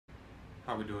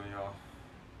How we doing, y'all?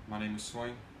 My name is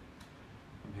Swing.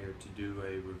 I'm here to do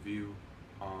a review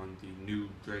on the new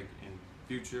Drake and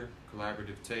Future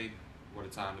collaborative tape, What a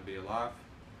Time to Be Alive.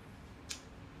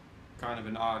 Kind of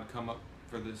an odd come up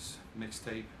for this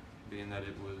mixtape, being that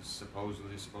it was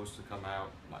supposedly supposed to come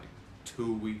out like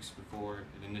 2 weeks before it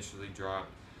initially dropped.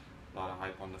 A lot of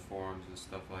hype on the forums and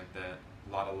stuff like that.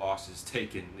 A lot of losses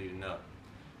taken leading up.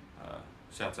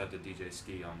 Shouts out to DJ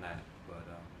Ski on that. But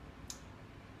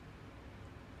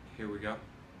here we go.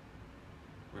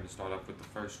 We're going to start off with the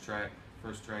first track.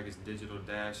 First track is Digital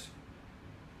Dash.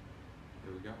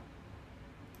 Here we go.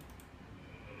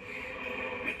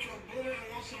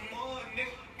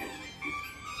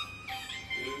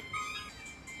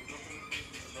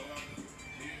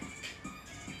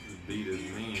 This beat is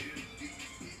mean.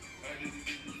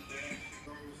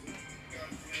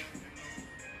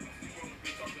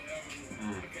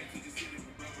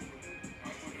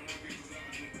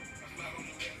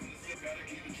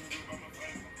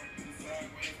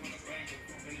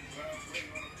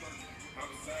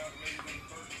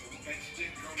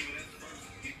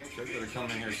 They better come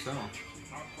in here soon.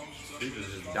 Future's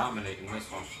just dominating this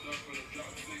one.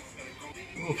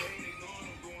 Oof.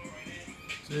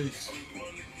 Jeez.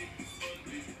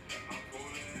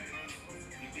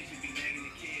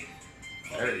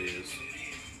 There he is.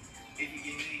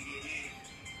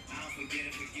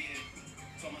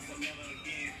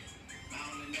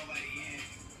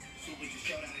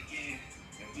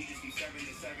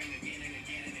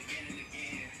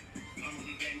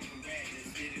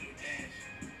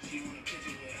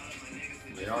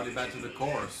 They already back to the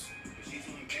chorus.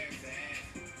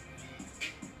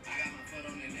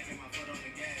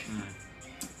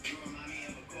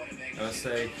 Let's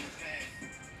say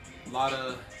a lot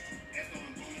of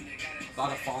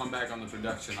falling back on the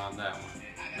production on that one.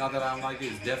 Not that I don't like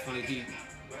it, it's definitely heat.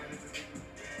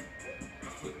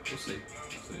 We'll see.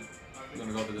 We're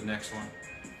gonna go to the next one.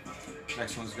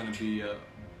 Next one's gonna be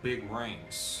Big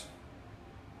Rings.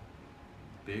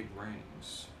 Big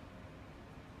Rings.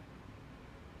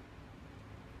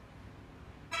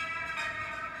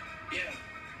 Yeah.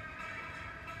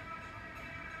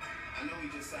 I know we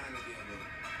just signed a deal, but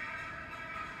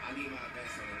I need my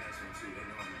advance on the next one too. They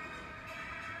know I'm gonna do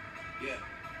it. Yeah.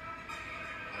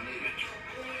 I need it.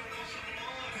 Cause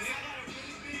I got a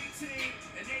really big team,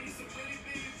 and they need some really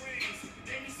big rings.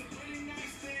 They need some really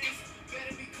nice things.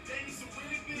 Better be. They need some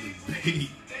really big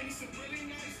rings. They need some really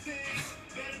nice things.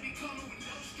 Better be coming with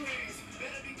no strings.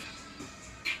 Better be.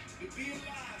 To be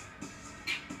alive.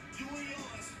 You and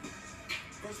yours.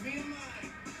 Versus me and mine.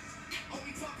 Are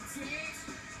we talking tens?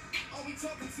 Are we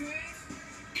talking tens?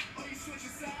 Are you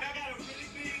switching sides? I got a really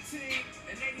big team,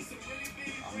 and they need some really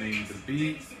big. I mean, the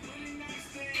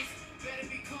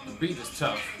beat is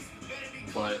tough,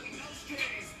 but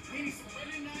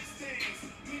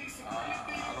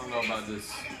I don't know about this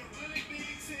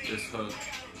hook.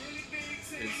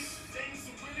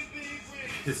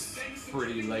 It's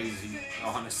pretty lazy,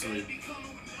 honestly.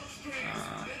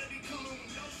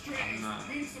 I'm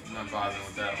not vibing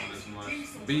with that one as much.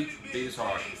 Beat is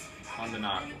hard,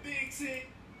 undeniable.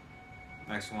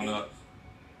 Next one up,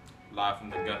 Live from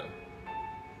the Gutter.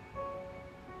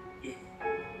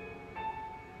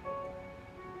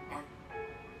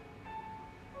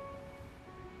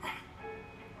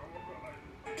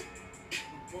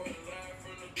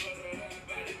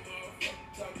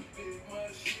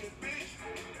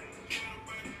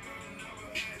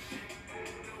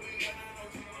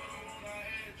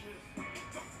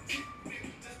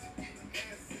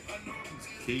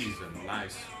 Keys are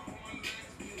nice.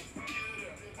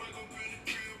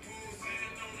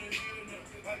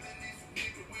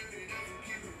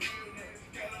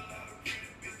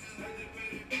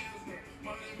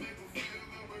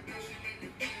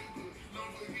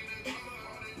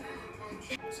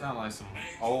 Sound like some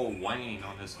old Wayne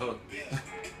on this hook.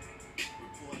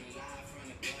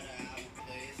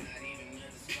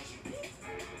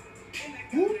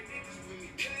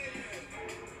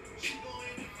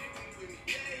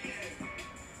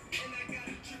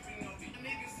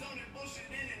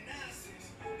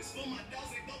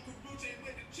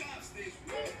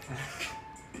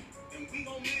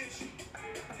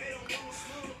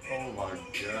 Oh my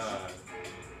god.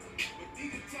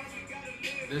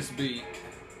 This beat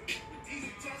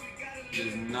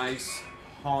is nice,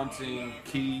 haunting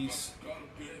keys.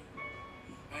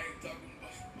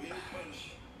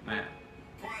 Man,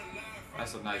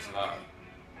 that's a nice vibe.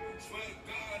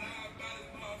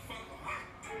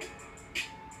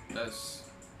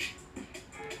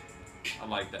 I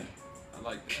like that. I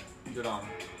like that. Good on.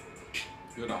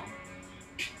 Good on.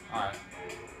 Alright.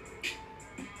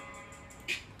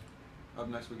 Up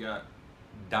next we got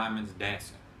Diamonds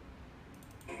Dancing.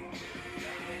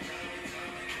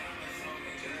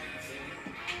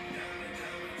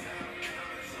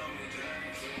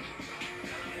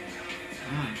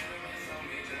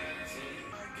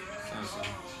 Sounds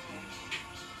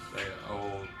like an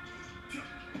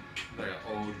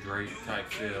old Drake type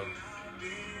feel.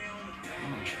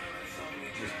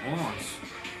 Just horns.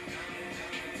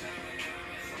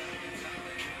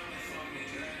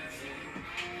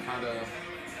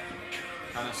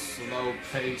 Kind of slow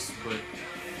pace, but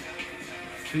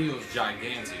feels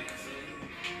gigantic.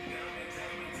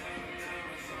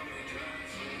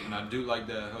 And I do like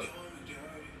that hook.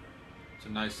 It's a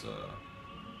nice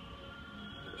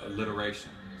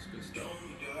alliteration. It's good stuff.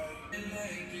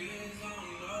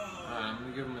 Alright, I'm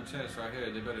gonna give them a chance right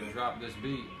here. They better drop this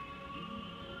beat.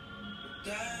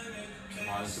 Come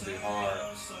on, this will be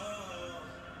hard.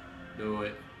 Do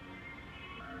it.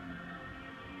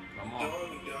 Come on.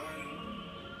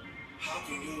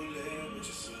 This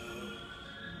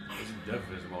is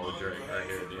definitely some old Drake right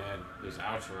here at the end. This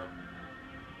outro.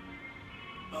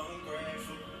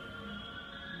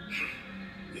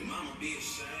 Your mama be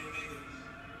ashamed, nigga.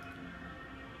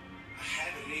 I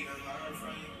haven't even heard from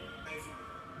you.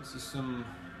 This is some,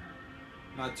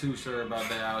 not too sure about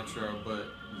that outro, but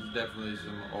it's definitely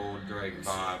some old Drake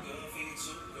vibe.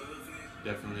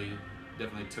 Definitely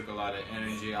took a lot of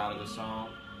energy out of the song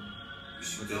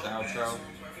with this outro,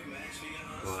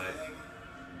 but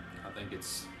I think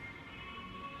it's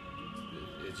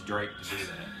Drake to do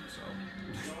that. So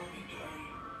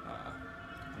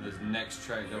this next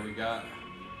track that we got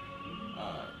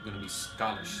gonna be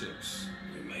Scholarships.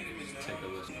 Let's take a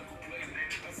listen.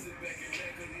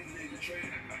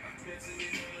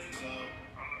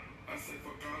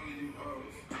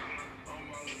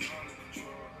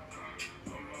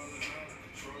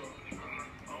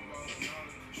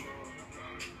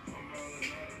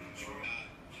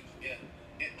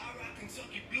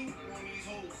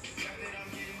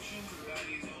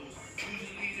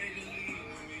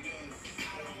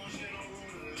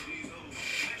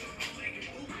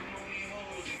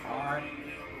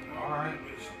 Alright.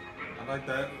 I like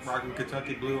that. Rockin'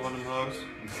 Kentucky Blue on them hoes.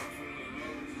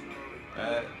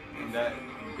 that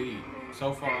beat.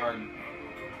 So far,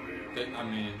 I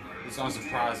mean, it's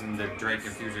unsurprising that Drake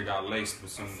and Future got laced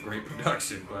with some great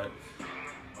production, but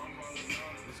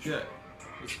it's good.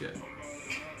 It's good.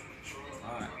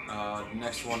 Alright,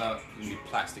 next one up is gonna be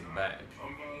Plastic Bag.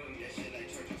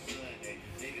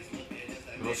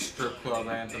 A little strip club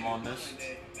anthem on this.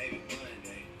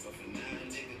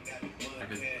 I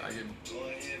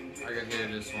could hear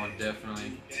this one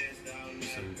definitely.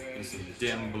 Some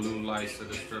dim blue lights at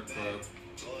the strip club.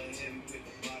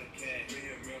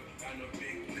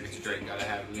 I guess Drake gotta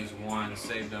have at least one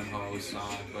Save Them Hoes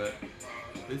song, but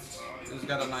it's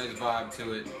got a nice vibe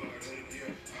to it.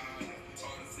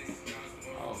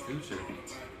 Oh, Future.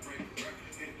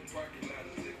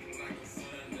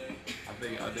 I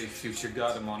think Future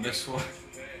got him on this one.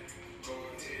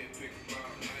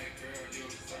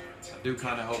 I do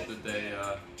kind of hope that they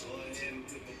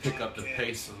pick up the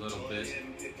pace a little bit.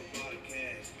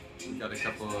 We got a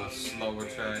couple of slower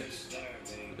tracks.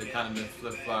 They kind of been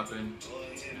flip-flopping,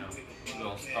 you know, a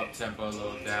little up-tempo, a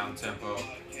little down-tempo.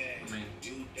 I mean,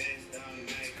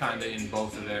 it's kind of in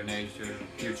both of their nature.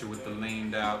 Future with the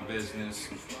leaned-out business,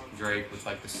 Drake with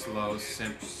like the slow,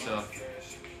 simp stuff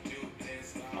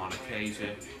on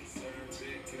occasion.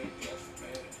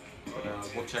 But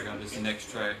we'll check out this next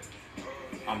track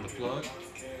on the plug.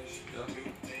 Yep.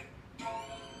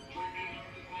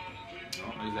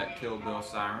 Oh, there's that Kill Bill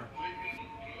siren.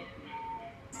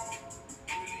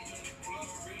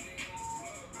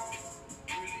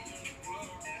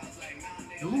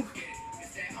 Ooh.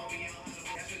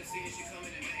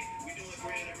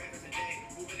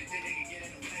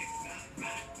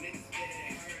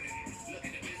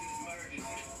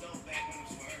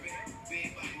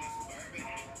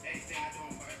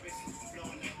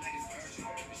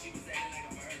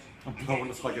 I'm blowing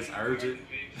this like it's urgent.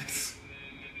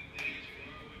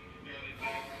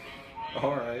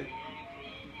 Alright.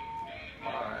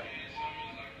 Alright.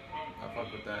 I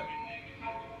fuck with that.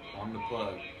 On the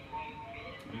plug.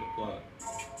 On the plug.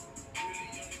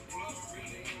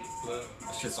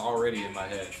 That shit's already in my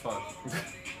head. Fuck.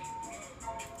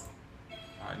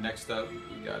 Alright, next up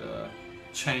we got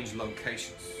Change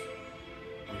Locations.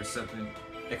 I'm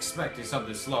expecting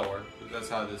something slower, but that's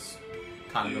how this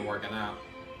kind of been working out.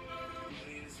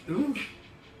 Ooh.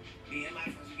 I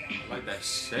like that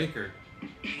shaker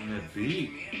on that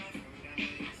beat.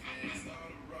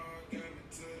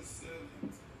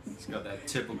 It's got that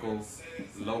typical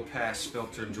low pass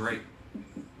filter Drake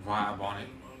vibe on it.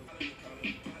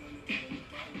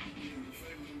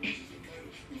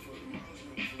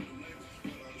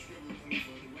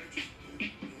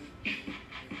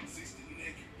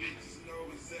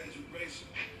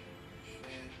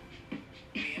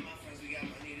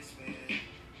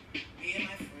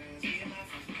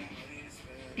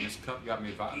 This cup got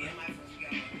me vibing.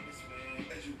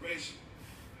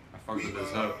 I fuck with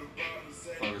this hook.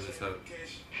 Fuck with this hook.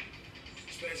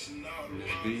 And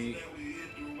this beat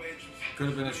could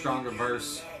have been a stronger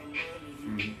verse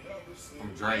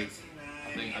from Drake.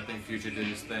 I think Future did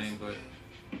his thing, but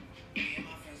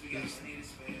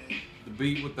the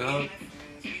beat with the hook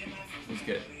was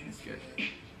good. It's good.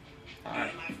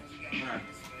 Alright.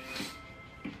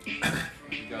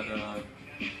 We got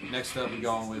next up we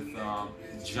going with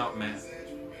Jumpman.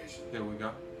 Here we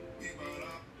go.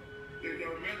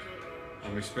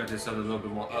 I'm expecting something a little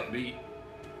bit more upbeat.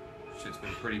 Shit's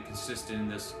been pretty consistent in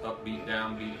this upbeat,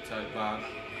 downbeat type vibe.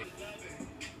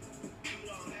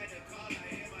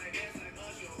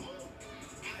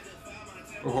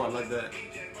 Oh, I like that.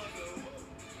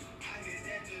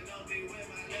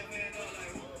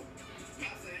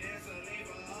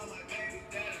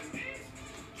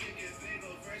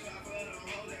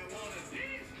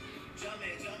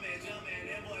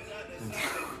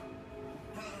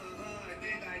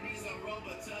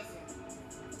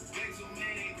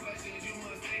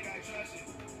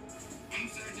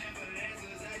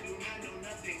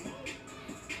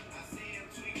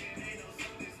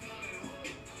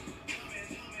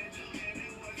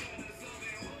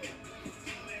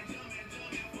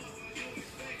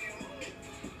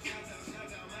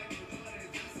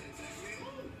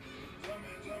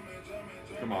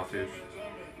 Come on, Fish.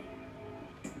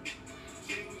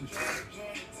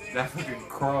 That fucking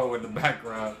crow in the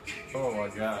background. Oh my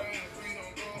god.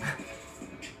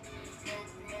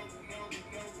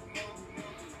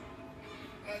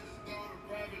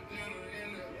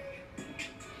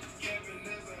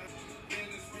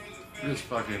 This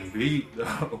fucking beat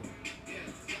though.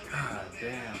 God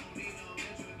damn.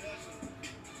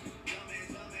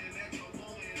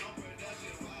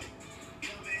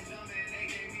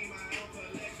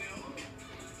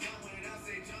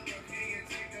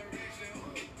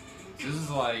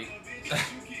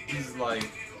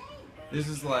 This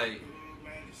is like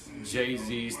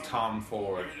Jay-Z's Tom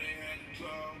Ford,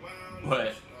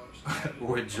 but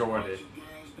with Jordan.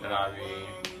 And I mean,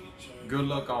 good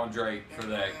luck on Drake for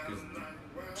that, because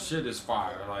shit is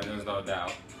fire, like there's no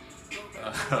doubt.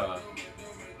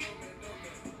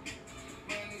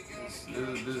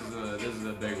 This is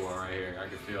a big one right here. I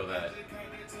can feel that.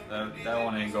 That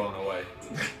one ain't going away.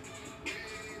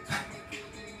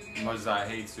 As much as I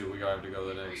hate to, we gotta have to go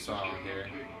to the next song here.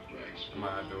 I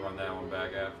might have to run that one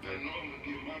back after.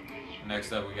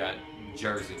 Next up, we got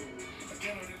Jersey.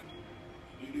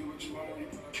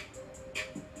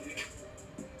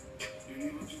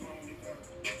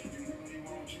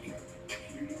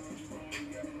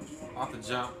 Off the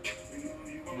jump,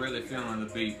 really feeling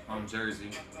the beat on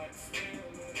Jersey.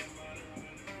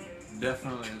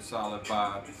 Definitely a solid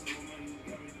vibe.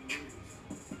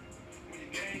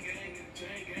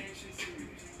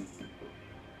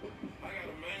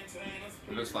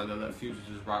 It looks like they let Future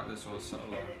just rock this one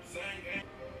solo.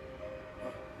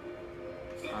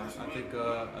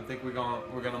 I think we're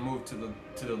gonna move to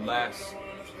the last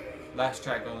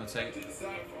track on the tape.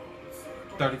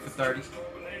 30 for 30.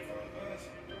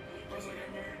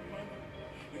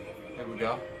 Here we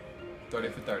go. 30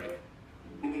 for 30.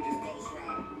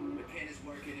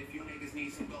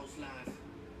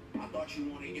 I thought you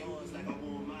wanted yours like I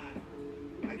want mine.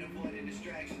 I avoided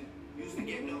distraction. Used to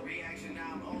get no reaction,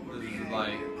 now I'm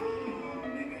overreacting.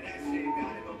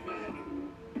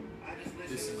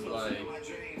 This is like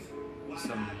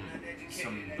some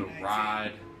The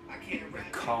Ride, the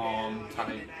Calm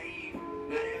type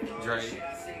Drake.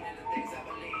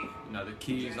 You know, the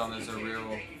keys on this are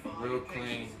real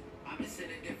clean.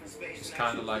 It's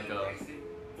kind of like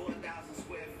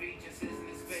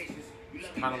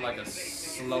a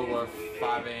slower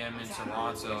 5 a.m. in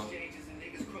Toronto.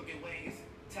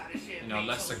 You know,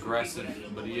 less aggressive,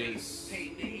 but he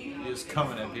is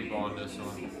coming at people on this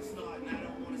one.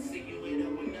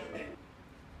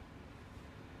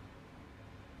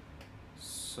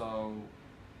 So,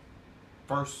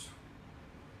 first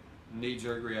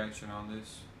knee-jerk reaction on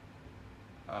this.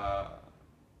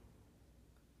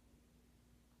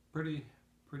 Pretty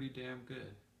damn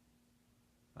good.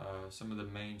 Some of the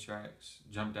main tracks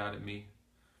jumped out at me.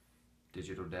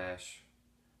 Digital Dash,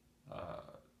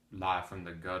 Live from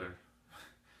the Gutter.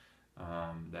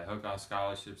 That hook on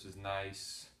Scholarships is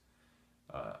nice.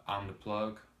 I'm the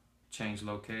Plug, Change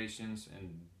Locations,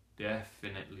 and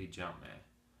definitely Jumpman.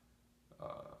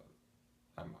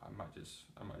 I might just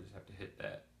have to hit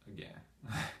that again.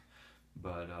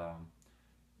 But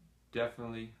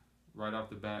definitely right off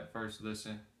the bat, first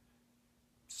listen,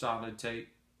 solid tape,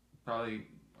 probably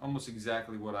almost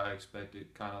exactly what I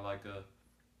expected. Kind of like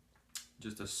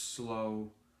just a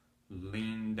slow,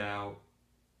 leaned out,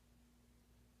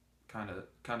 kind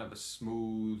of a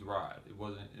smooth ride. It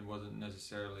wasn't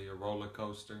necessarily a roller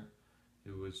coaster.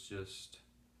 It was just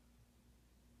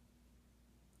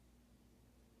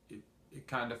it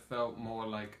kind of felt more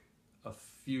like a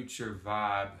Future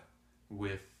vibe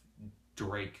with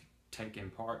Drake taking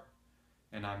part.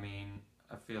 And I mean,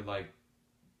 I feel like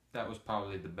that was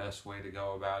probably the best way to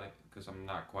go about it, because I'm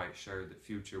not quite sure that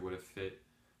Future would have fit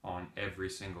on every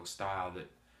single style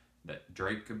that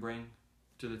Drake could bring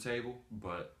to the table,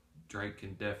 but Drake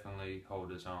can definitely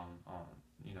hold his own on,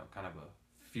 kind of a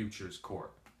Future's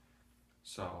court.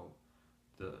 So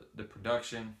the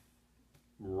production,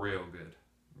 real good.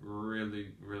 Really,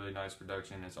 really nice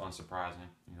production. It's unsurprising.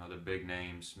 The big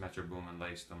names, Metro Boomin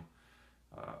laced them.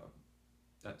 Uh,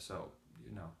 that so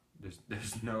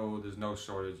there's no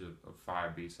shortage of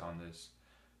fire beats on this.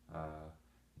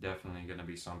 Definitely gonna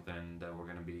be something that we're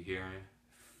gonna be hearing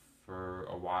for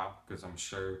a while, because I'm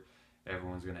sure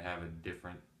everyone's gonna have a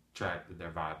different track that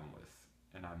they're vibing with.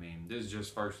 And I mean, this is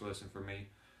just first listen for me,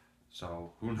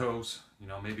 so who knows?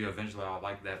 Maybe eventually I'll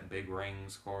like that Big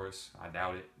Rings chorus. I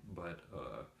doubt it, but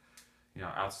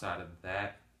outside of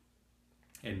that,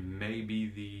 and maybe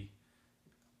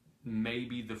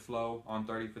the flow on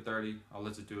 30 for 30, I'll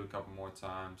listen to it a couple more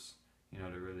times,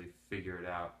 to really figure it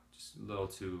out. Just a little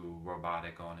too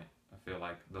robotic on it. I feel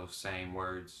like those same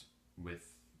words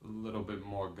with a little bit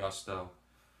more gusto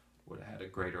would have had a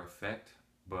greater effect.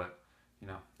 But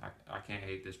I can't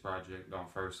hate this project on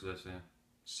first listen.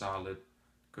 Solid.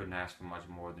 Couldn't ask for much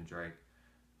more than Drake.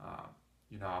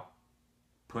 I'll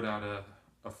put out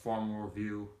a formal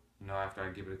review, after I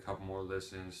give it a couple more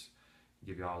listens,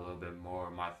 give y'all a little bit more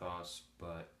of my thoughts.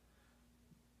 But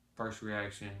first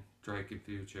reaction, Drake and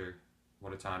Future,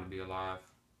 what a time to be alive.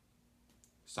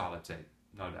 Solid tape,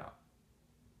 no doubt.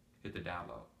 Hit the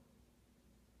download.